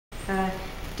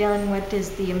Dylan, what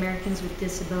does the Americans with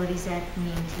Disabilities Act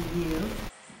mean to you?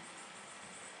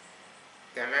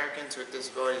 The Americans with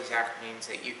Disabilities Act means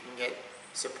that you can get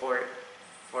support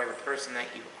for the person that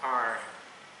you are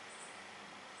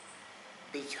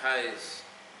because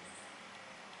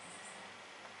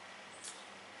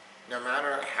no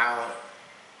matter how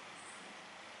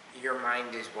your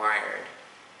mind is wired,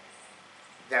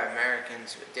 the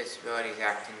Americans with Disabilities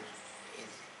Act is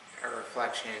a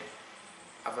reflection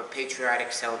of a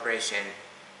patriotic celebration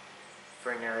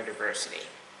for neurodiversity.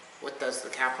 What does the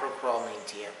capital crawl mean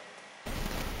to you?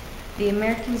 The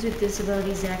Americans with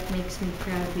Disabilities Act makes me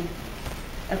proud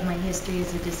of my history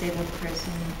as a disabled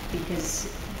person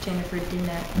because Jennifer did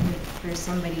not look for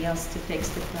somebody else to fix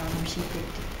the problem. She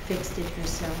fixed it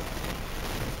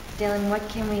herself. Dylan, what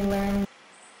can we learn?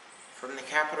 From the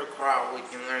capital crawl, we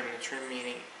can learn the true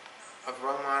meaning of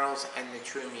role models and the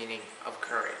true meaning of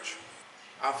courage.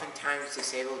 Oftentimes,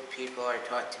 disabled people are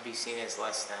taught to be seen as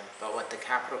less than, but what the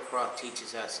capital crawl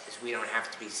teaches us is we don't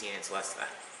have to be seen as less than.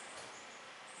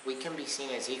 We can be seen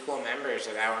as equal members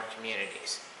of our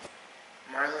communities.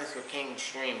 Martin Luther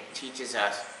King's dream teaches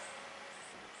us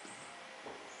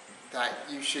that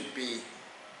you should be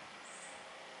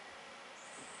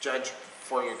judged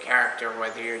for your character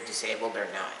whether you're disabled or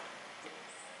not.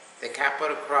 The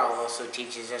capital crawl also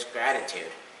teaches us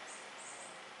gratitude.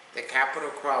 The capital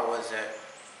crawl was a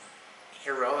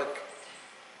heroic,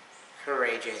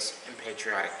 courageous, and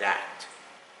patriotic act.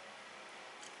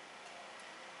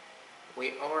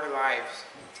 We owe our lives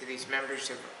to these members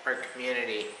of our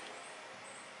community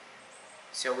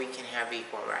so we can have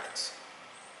equal rights.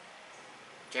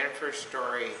 Jennifer's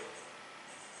story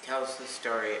tells the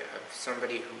story of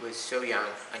somebody who was so young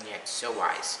and yet so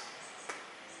wise.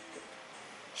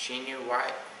 She knew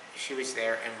why she was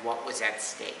there and what was at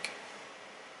stake.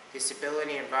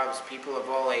 Disability involves people of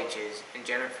all ages, and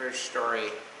Jennifer's story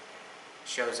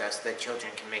shows us that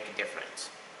children can make a difference.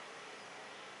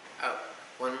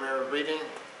 When we were reading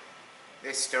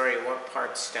this story, what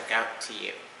parts stuck out to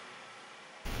you?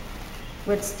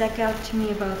 What stuck out to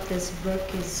me about this book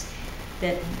is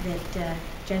that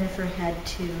Jennifer had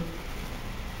to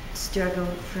struggle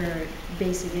for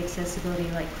basic accessibility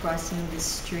like crossing the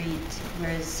street,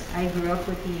 whereas I grew up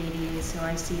with the ADA, so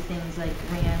I see things like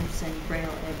ramps and braille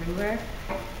everywhere.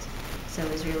 So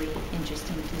it was really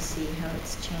interesting to see how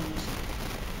it's changed.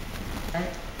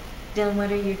 Dylan,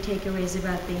 what are your takeaways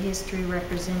about the history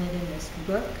represented in this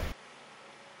book?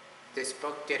 This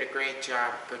book did a great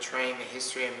job portraying the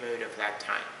history and mood of that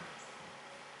time.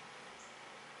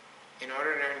 In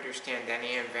order to understand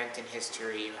any event in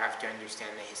history, you have to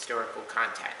understand the historical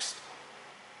context.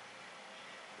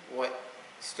 What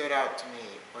stood out to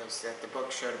me was that the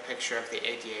book showed a picture of the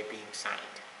ADA being signed.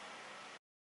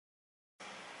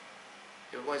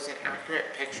 It was an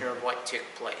accurate picture of what took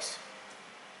place.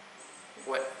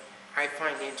 What I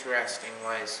find interesting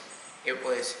was it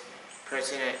was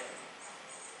President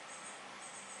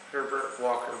Herbert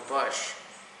Walker Bush.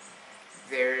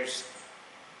 There's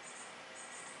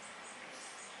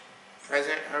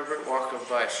President Herbert Walker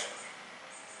Bush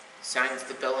signs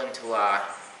the bill into law,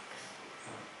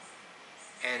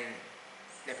 and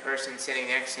the person sitting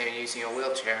next to him using a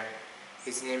wheelchair,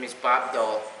 his name is Bob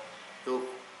Dole, who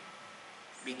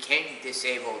became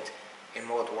disabled in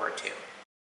World War II.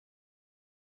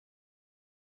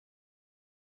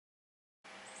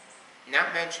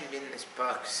 Not mentioned in this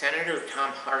book, Senator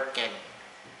Tom Harkin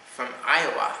from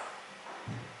Iowa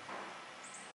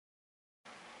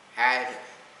had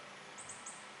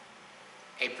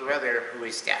a brother who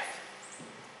was deaf,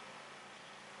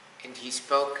 and he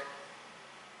spoke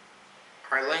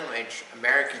our language,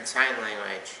 American Sign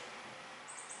Language,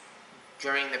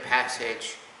 during the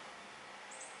passage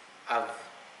of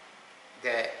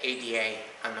the ADA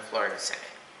on the floor of the Senate.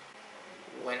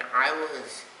 When I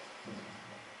was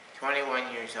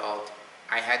 21 years old,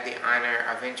 I had the honor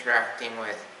of interacting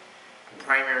with a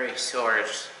primary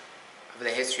source of the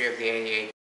history of the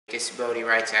ADA, disability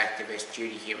rights activist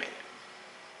Judy Heumann,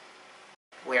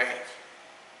 where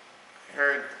I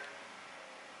heard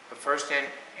a first-hand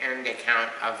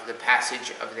account of the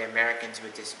passage of the Americans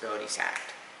with Disabilities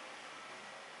Act.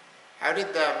 How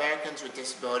did the Americans with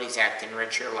Disabilities Act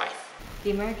enrich your life? The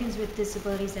Americans with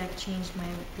Disabilities Act changed my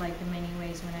life in many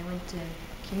ways. When I went to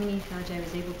community college, I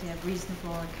was able to have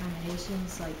reasonable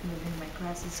accommodations, like moving my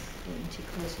classes into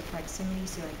closer proximity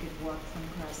so I could walk from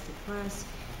class to class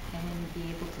and be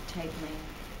able to type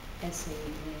my essay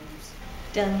exams.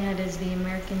 Dylan, how does the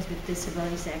Americans with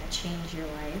Disabilities Act change your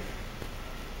life?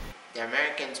 The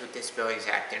Americans with Disabilities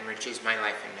Act enriches my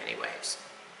life in many ways.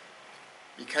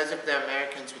 Because of the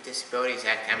Americans with Disabilities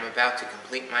Act, I'm about to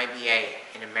complete my BA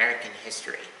in American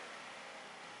history.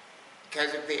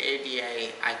 Because of the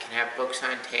ADA, I can have books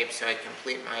on tape so I can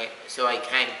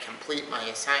complete my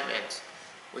assignments,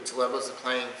 which levels the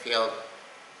playing field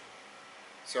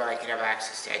so I can have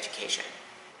access to education.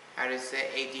 How does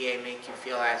the ADA make you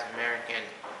feel as American?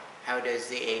 How does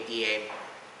the ADA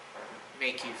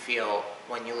make you feel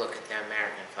when you look at the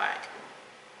American flag?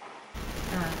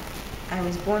 I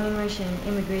was born in Russia and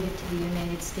immigrated to the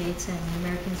United States, and the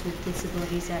Americans with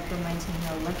Disabilities Act reminds me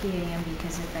how lucky I am,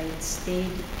 because if I had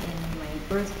stayed in my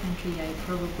birth country, I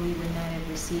probably would not have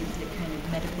received the kind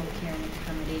of medical care and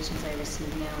accommodations I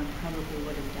receive now, and probably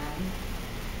would have died.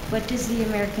 What does the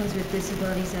Americans with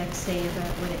Disabilities Act say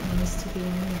about what it means to be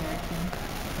an American?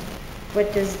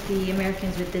 What does the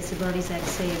Americans with Disabilities Act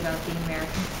say about the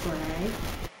American flag?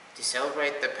 To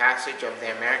celebrate the passage of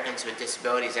the Americans with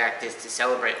Disabilities Act is to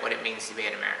celebrate what it means to be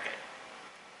an American.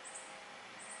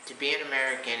 To be an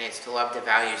American is to love the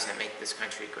values that make this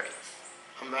country great.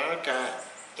 America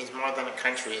is more than a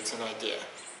country, it's an idea.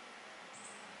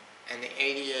 And the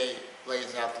ADA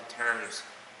lays out the terms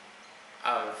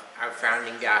of our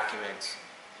founding documents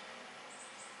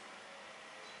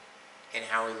and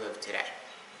how we live today.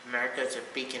 America is a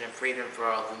beacon of freedom for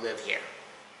all who live here.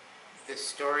 The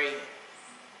story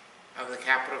of the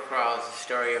Capitol Crawl is the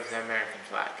story of the American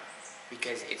flag,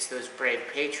 because it's those brave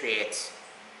patriots,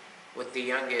 with the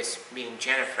youngest being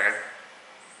Jennifer,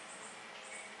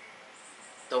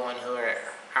 the one who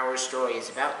our story is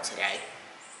about today,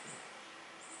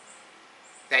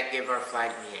 that give our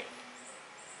flag meaning.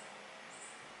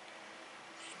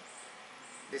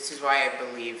 This is why I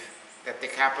believe that the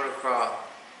Capitol Crawl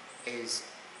is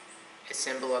a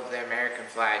symbol of the American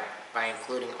flag by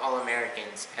including all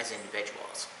Americans as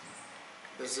individuals.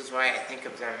 This is why I think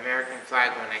of the American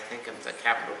flag when I think of the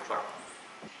Capitol Crawl.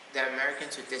 The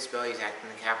Americans with Disabilities Act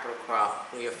and the Capitol Crawl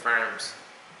reaffirms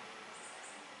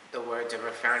the words of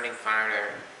our founding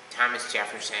founder, Thomas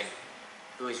Jefferson,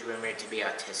 who is rumored to be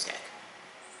autistic.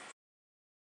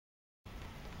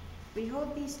 We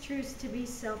hold these truths to be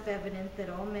self-evident, that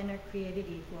all men are created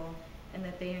equal, and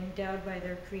that they are endowed by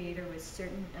their Creator with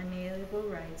certain unalienable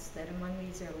rights, that among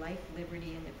these are life,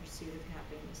 liberty, and the pursuit of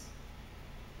happiness.